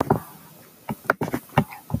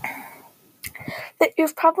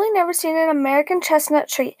You've probably never seen an American chestnut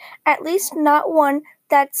tree, at least not one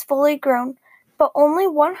that's fully grown. But only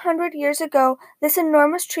 100 years ago, this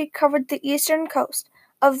enormous tree covered the eastern coast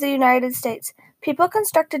of the United States. People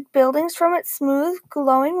constructed buildings from its smooth,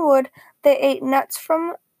 glowing wood. They ate nuts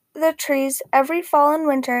from the trees every fall and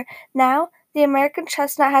winter. Now, the American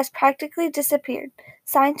chestnut has practically disappeared.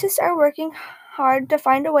 Scientists are working hard to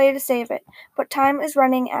find a way to save it, but time is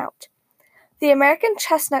running out. The American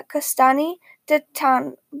chestnut Castani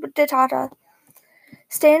dentata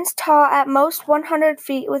stands tall at most 100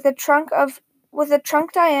 feet with a trunk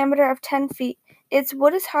diameter of 10 feet. Its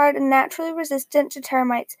wood is hard and naturally resistant to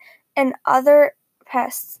termites and other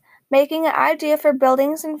pests, making it ideal for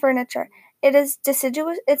buildings and furniture. It's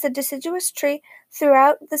a deciduous tree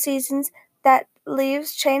throughout the seasons that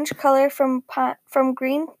leaves change color from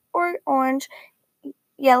green or orange,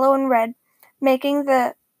 yellow, and red, making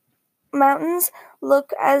the mountains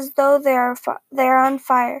look as though they are on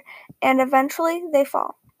fire, and eventually they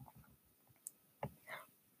fall.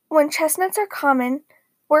 When chestnuts were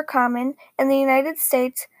common in the United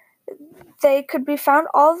States, they could be found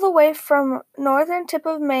all the way from northern tip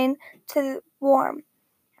of Maine to warm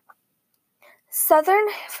southern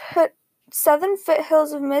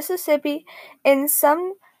foothills of Mississippi. In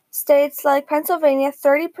some states like Pennsylvania,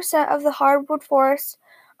 30% of the hardwood forests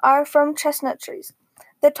are from chestnut trees.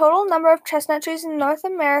 The total number of chestnut trees in North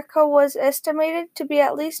America was estimated to be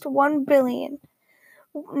at least 1 billion.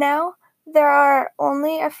 Now, there are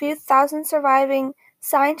only a few thousand surviving.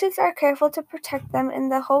 Scientists are careful to protect them in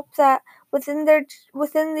the hope that within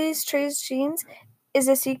these trees' genes is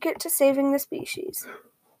a secret to saving the species.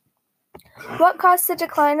 What caused the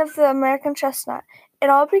decline of the American chestnut?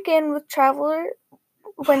 It all began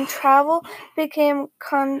when travel became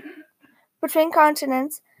between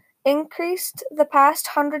continents increased the past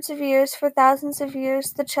hundreds of years. For thousands of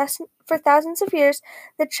years, the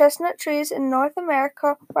chestnut trees in North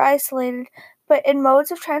America were isolated, but in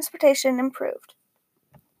modes of transportation improved.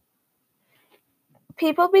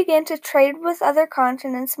 People began to trade with other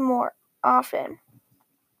continents more often.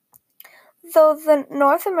 Though the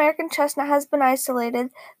North American chestnut has been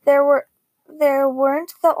isolated, there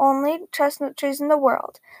weren't the only chestnut trees in the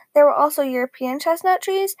world. There were also European chestnut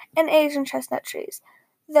trees and Asian chestnut trees.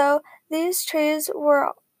 Though these trees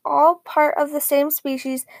were all part of the same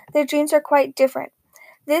species, their genes are quite different.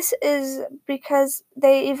 This is because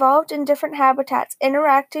they evolved in different habitats,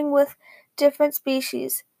 interacting with different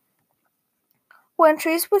species. When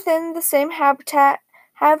trees within the same habitat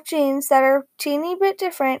have genes that are a teeny bit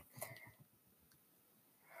different,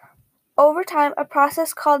 over time, a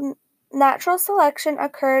process called natural selection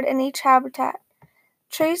occurred in each habitat.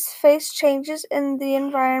 Trees face changes in the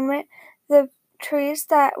environment. The trees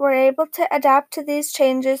that were able to adapt to these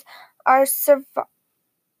changes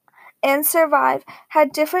survive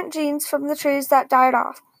had different genes from the trees that died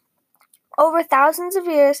off. Over thousands of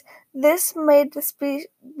years, this made the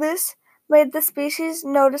species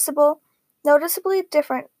noticeably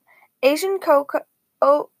different. Asian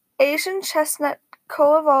chestnut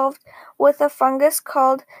co-evolved with a fungus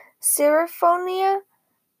called Syriphonia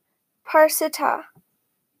parsitta.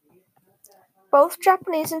 Both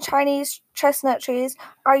Japanese and Chinese chestnut trees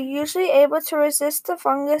are usually able to resist the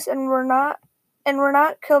fungus and were not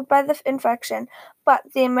killed by the infection, but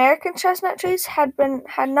the American chestnut trees had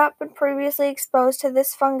not been previously exposed to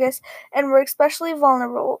this fungus and were especially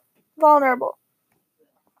vulnerable.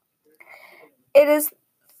 It is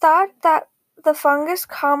thought that the fungus,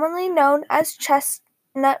 commonly known as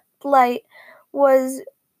chestnut blight, was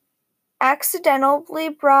accidentally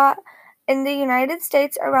brought in the United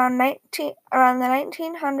States around the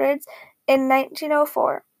 1900s. In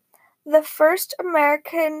 1904. The first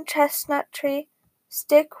American chestnut tree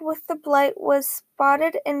stick with the blight was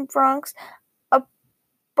spotted in Bronx, a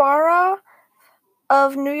borough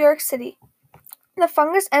of New York City. The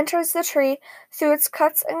fungus enters the tree through its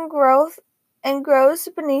cuts and grows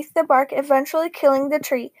beneath the bark, eventually killing the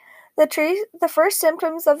tree. The first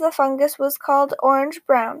symptoms of the fungus was called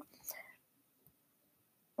orange-brown.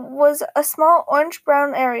 Was a small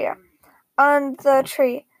orange-brown area on the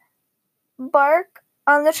tree bark,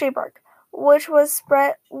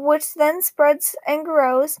 which then spreads and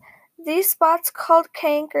grows. These spots, called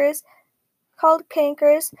cankers,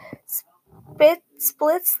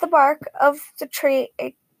 splits the bark of the tree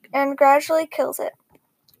and gradually kills it.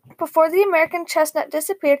 Before the American chestnut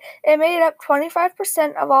disappeared, it made up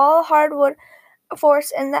 25% of all hardwood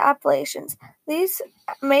forests in the Appalachians. These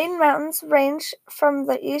main mountains range from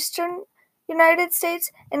the eastern United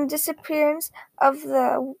States, and disappearance of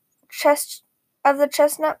the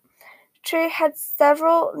chestnut tree had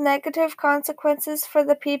several negative consequences for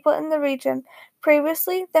the people in the region.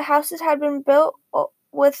 Previously, the houses had been built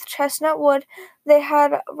with chestnut wood. They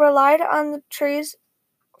had relied on the trees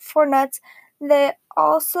for nuts. They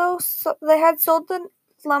had sold the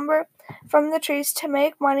lumber from the trees to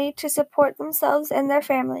make money to support themselves and their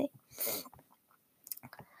family.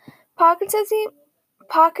 Pockets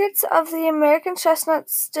of the American chestnut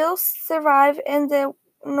still survive in the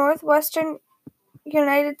northwestern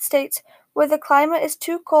United States, where the climate is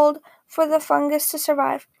too cold for the fungus to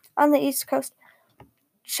survive. On the East Coast,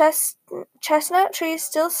 chestnut trees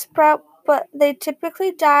still sprout, but they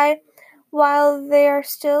typically die while they are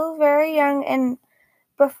still very young and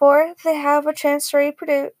before they have a chance to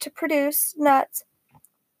produce nuts.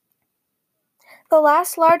 The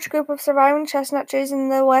last large group of surviving chestnut trees in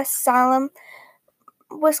the West Salem,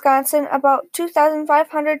 Wisconsin, about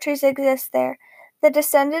 2,500 trees exist there. The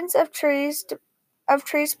descendants of trees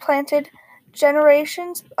planted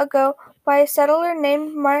generations ago by a settler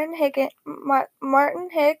named Martin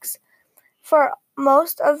Hicks. For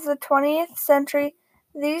most of the 20th century,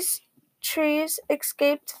 these trees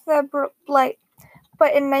escaped the blight.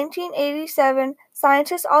 But in 1987,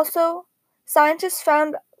 scientists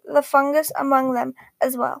found the fungus among them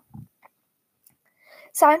as well.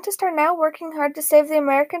 Scientists are now working hard to save the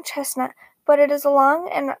American chestnut, but it is a long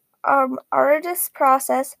and arduous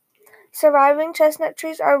process. Surviving chestnut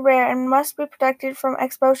trees are rare and must be protected from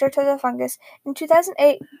exposure to the fungus. In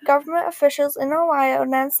 2008, government officials in Ohio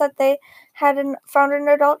announced that they had found an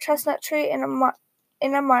adult chestnut tree in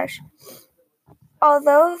a marsh.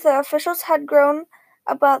 Although the officials had known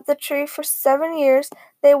about the tree for 7 years,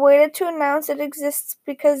 they waited to announce it exists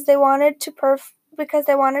because they wanted to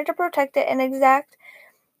protect it, and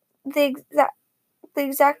the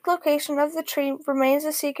exact location of the tree remains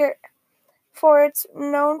a secret for its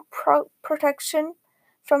known protection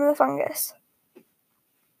from the fungus.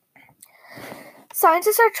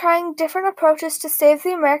 Scientists are trying different approaches to save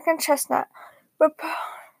the American chestnut.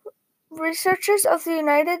 Researchers of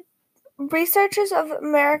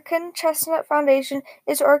American Chestnut Foundation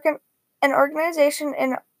is an organization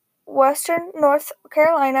in western North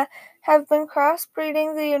Carolina have been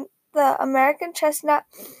crossbreeding the American chestnut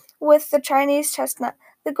with the Chinese chestnut.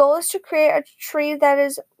 The goal is to create a tree that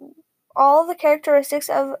is all the characteristics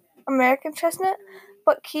of American chestnut,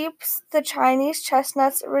 but keeps the Chinese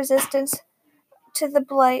chestnut's resistance to the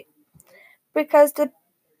blight because the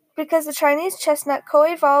Chinese chestnut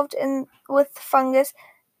co-evolved with fungus.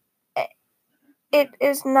 It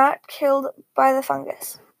is not killed by the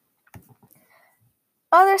fungus.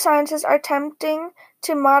 Other scientists are attempting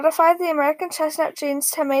to modify the American chestnut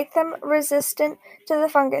genes to make them resistant to the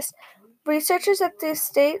fungus. Researchers at the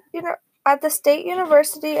State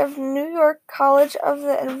University of New York College of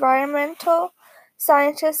the Environmental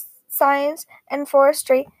Science and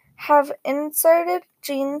Forestry have inserted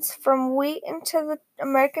genes from wheat into the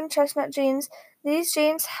American chestnut genes. These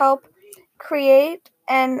genes help create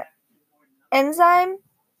an enzyme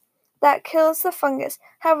that kills the fungus.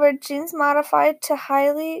 However, genes modified to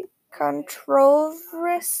highly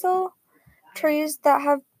controversial trees that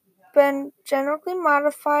have been genetically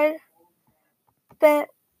modified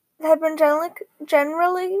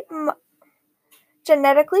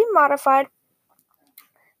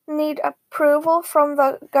need approval from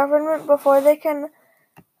the government before they can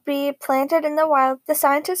be planted in the wild. The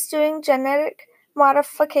scientists doing genetic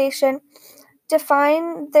modification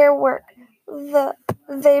define their work.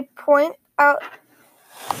 They point out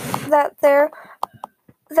that there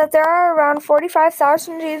are around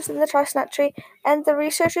 45,000 genes in the chestnut tree, and the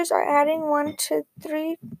researchers are adding 1 to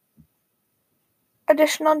 3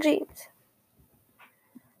 additional genes.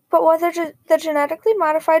 But whether the genetically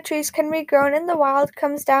modified trees can be grown in the wild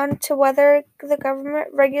comes down to whether the government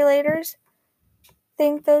regulators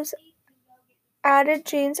think those added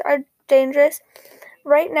genes are dangerous.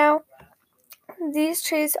 Right now, these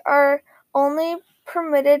trees are only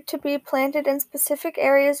permitted to be planted in specific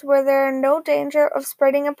areas where there are no danger of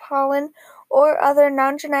spreading a pollen or other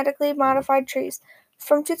non-genetically modified trees.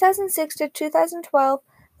 From 2006 to 2012,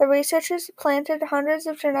 the researchers planted hundreds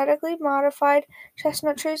of genetically modified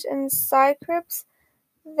chestnut trees in Cypress.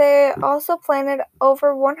 They also planted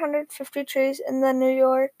over 150 trees in the New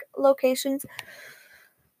York locations.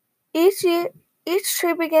 Each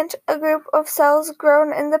tree begins a group of cells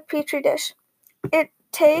grown in the petri dish. It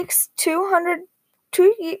takes 2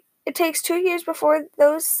 years before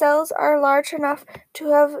those cells are large enough to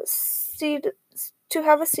have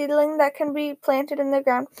a seedling that can be planted in the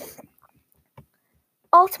ground.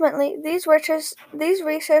 Ultimately, these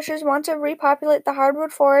researchers want to repopulate the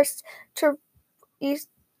hardwood forests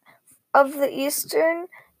of the eastern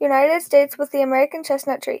United States with the American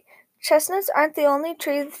chestnut tree. Chestnuts aren't the only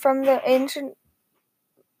trees from the ancient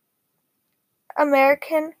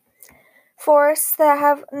American forests that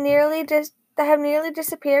have nearly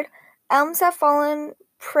disappeared. Elms have fallen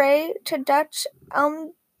prey to Dutch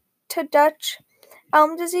elm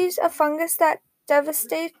disease, a fungus that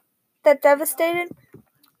devastated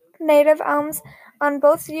native elms on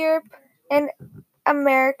both Europe and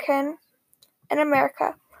America.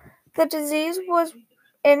 The disease was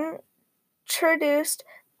introduced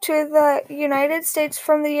to the United States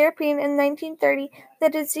from the European in 1930. The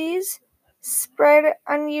disease spread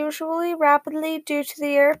unusually rapidly due to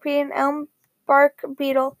the European elm bark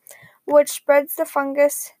beetle, which spreads the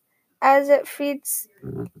fungus as it feeds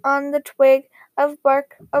on the twig of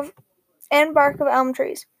bark of elm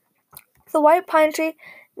trees. The white pine tree,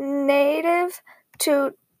 native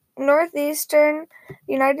to northeastern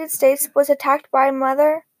United States, was attacked by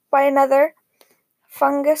another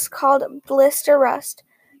fungus called blister rust.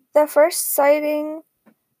 The first sighting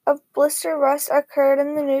of blister rust occurred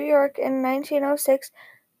in New York in 1906,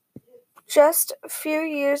 just a few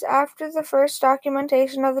years after the first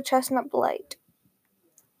documentation of the chestnut blight.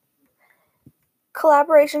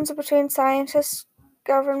 Collaborations between scientists,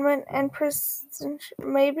 government, and precision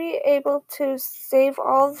may be able to save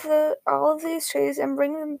all of these trees and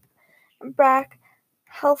bring them back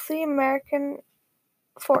healthy American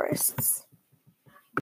forests.